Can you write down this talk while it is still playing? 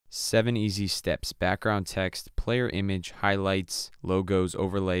7 easy steps: background text, player image, highlights, logos,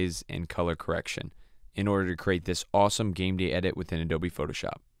 overlays, and color correction in order to create this awesome game day edit within Adobe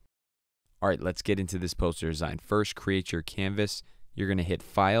Photoshop. Alright, let's get into this poster design. First, create your canvas. You're going to hit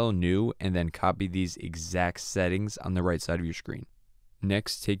File, New, and then copy these exact settings on the right side of your screen.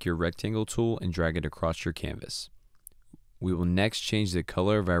 Next, take your rectangle tool and drag it across your canvas. We will next change the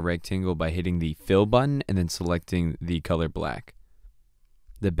color of our rectangle by hitting the Fill button and then selecting the color black.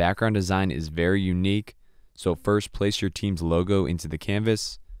 The background design is very unique, so first place your team's logo into the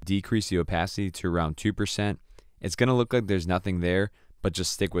canvas. Decrease the opacity to around 2%. It's going to look like there's nothing there, but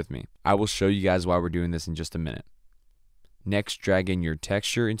just stick with me. I will show you guys why we're doing this in just a minute. Next, drag in your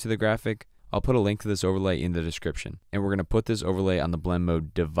texture into the graphic. I'll put a link to this overlay in the description. And we're going to put this overlay on the blend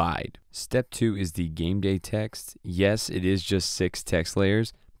mode Divide. Step 2 is the game day text. Yes, it is just 6 text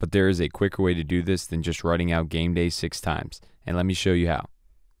layers, but there is a quicker way to do this than just writing out game day 6 times. And let me show you how.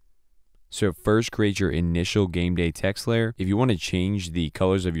 So first, create your initial game day text layer. If you want to change the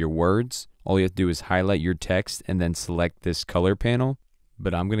colors of your words, all you have to do is highlight your text and then select this color panel,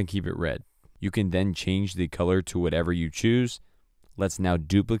 but I'm going to keep it red. You can then change the color to whatever you choose. Let's now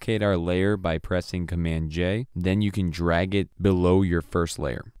duplicate our layer by pressing Command J. Then you can drag it below your first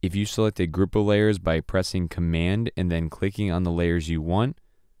layer. If you select a group of layers by pressing Command and then clicking on the layers you want,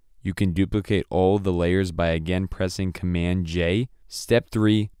 you can duplicate all the layers by again pressing Command J. Step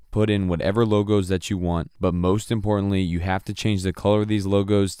 3, put in whatever logos that you want, but most importantly, you have to change the color of these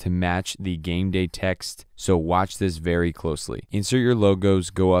logos to match the game day text, so watch this very closely. Insert your logos,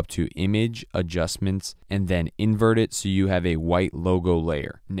 go up to Image, Adjustments, and then invert it so you have a white logo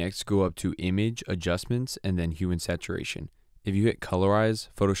layer. Next, go up to Image, Adjustments, and then Hue and Saturation. If you hit Colorize,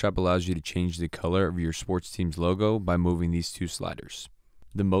 Photoshop allows you to change the color of your sports team's logo by moving these 2 sliders.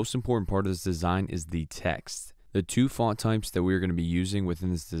 The most important part of this design is the text. The 2 font types that we're going to be using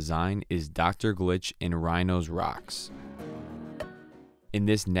within this design is Dr. Glitch and Rhino's Rocks. In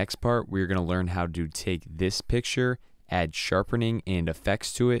this next part, we're going to learn how to take this picture, add sharpening and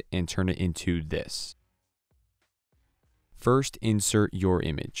effects to it, and turn it into this. First, insert your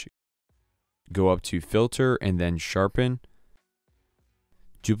image. Go up to Filter and then Sharpen.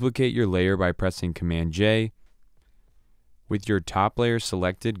 Duplicate your layer by pressing Command J. With your top layer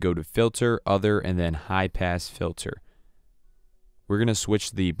selected, go to Filter, Other, and then High Pass Filter. We're going to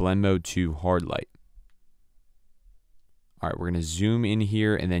switch the blend mode to Hard Light. Alright, we're going to zoom in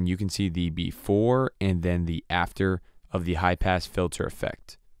here, and then you can see the before and then the after of the High Pass Filter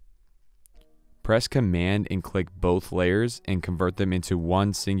effect. Press Command and click both layers and convert them into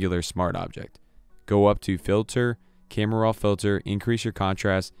one singular smart object. Go up to Filter, Camera Raw Filter, increase your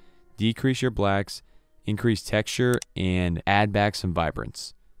contrast, decrease your blacks, increase texture, and add back some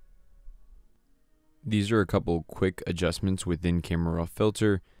vibrance. These are a couple quick adjustments within Camera Raw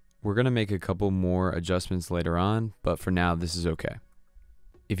Filter. We're going to make a couple more adjustments later on, but for now this is okay.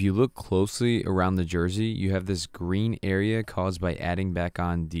 If you look closely around the jersey, you have this green area caused by adding back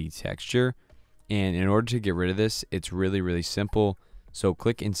on the texture, and in order to get rid of this, it's really simple. So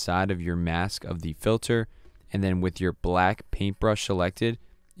click inside of your mask of the filter, and then with your black paintbrush selected,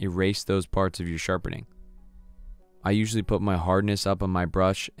 erase those parts of your sharpening. I usually put my hardness up on my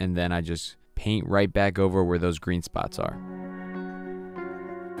brush and then I just paint right back over where those green spots are.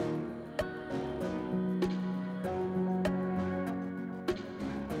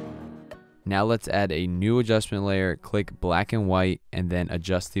 Now let's add a new adjustment layer, click black and white, and then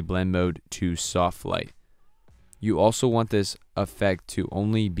adjust the blend mode to soft light. You also want this effect to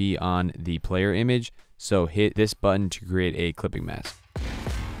only be on the player image, so hit this button to create a clipping mask.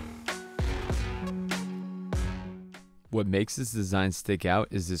 What makes this design stick out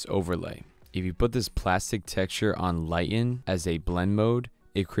is this overlay. If you put this plastic texture on Lighten as a blend mode,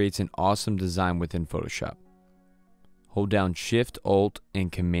 it creates an awesome design within Photoshop. Hold down Shift, Alt,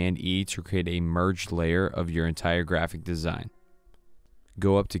 and Command E to create a merged layer of your entire graphic design.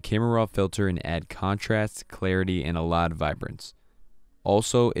 Go up to Camera Raw Filter and add contrast, clarity, and a lot of vibrance.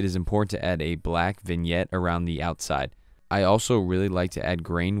 Also, it is important to add a black vignette around the outside. I also really like to add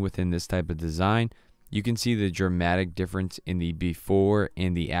grain within this type of design. You can see the dramatic difference in the before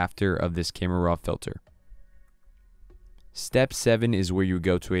and the after of this Camera Raw filter. Step 7 is where you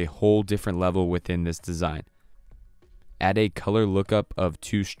go to a whole different level within this design. Add a color lookup of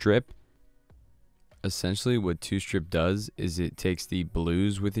 2Strip. Essentially what 2Strip does is it takes the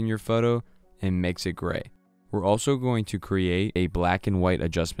blues within your photo and makes it gray. We're also going to create a black and white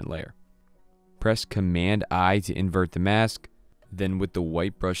adjustment layer. Press Command I to invert the mask. Then with the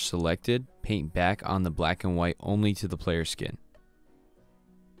white brush selected, paint back on the black and white only to the player skin.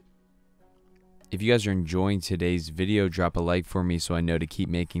 If you guys are enjoying today's video, drop a like for me so I know to keep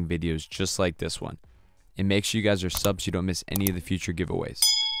making videos just like this one. And make sure you guys are subs so you don't miss any of the future giveaways.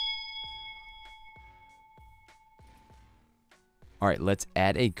 Alright, let's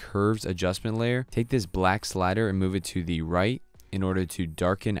add a curves adjustment layer. Take this black slider and move it to the right in order to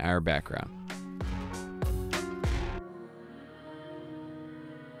darken our background.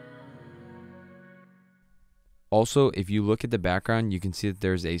 Also, if you look at the background, you can see that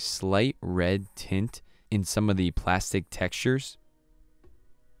there's a slight red tint in some of the plastic textures.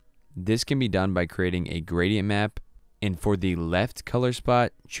 This can be done by creating a gradient map, and for the left color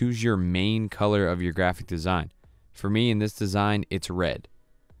spot, choose your main color of your graphic design. For me in this design, it's red.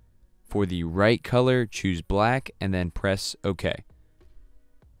 For the right color, choose black and then press OK.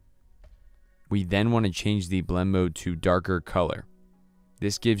 We then want to change the blend mode to darker color.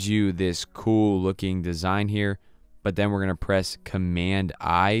 This gives you this cool looking design here, but then we're going to press Command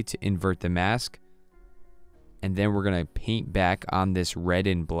I to invert the mask. And then we're going to paint back on this red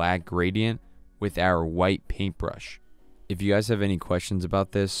and black gradient with our white paintbrush. If you guys have any questions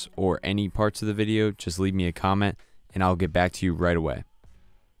about this or any parts of the video, just leave me a comment and I'll get back to you right away.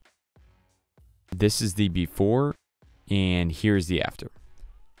 This is the before and here's the after.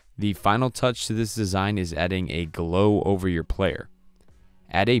 The final touch to this design is adding a glow over your player.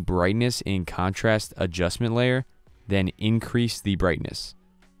 Add a brightness and contrast adjustment layer, then increase the brightness.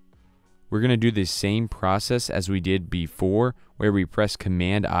 We're going to do the same process as we did before, where we press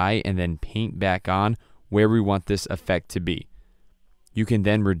Command I and then paint back on where we want this effect to be. You can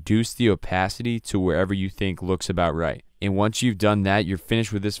then reduce the opacity to wherever you think looks about right. And once you've done that, you're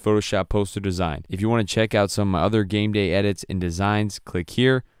finished with this Photoshop poster design. If you want to check out some of my other game day edits and designs, click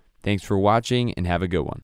here. Thanks for watching and have a good one.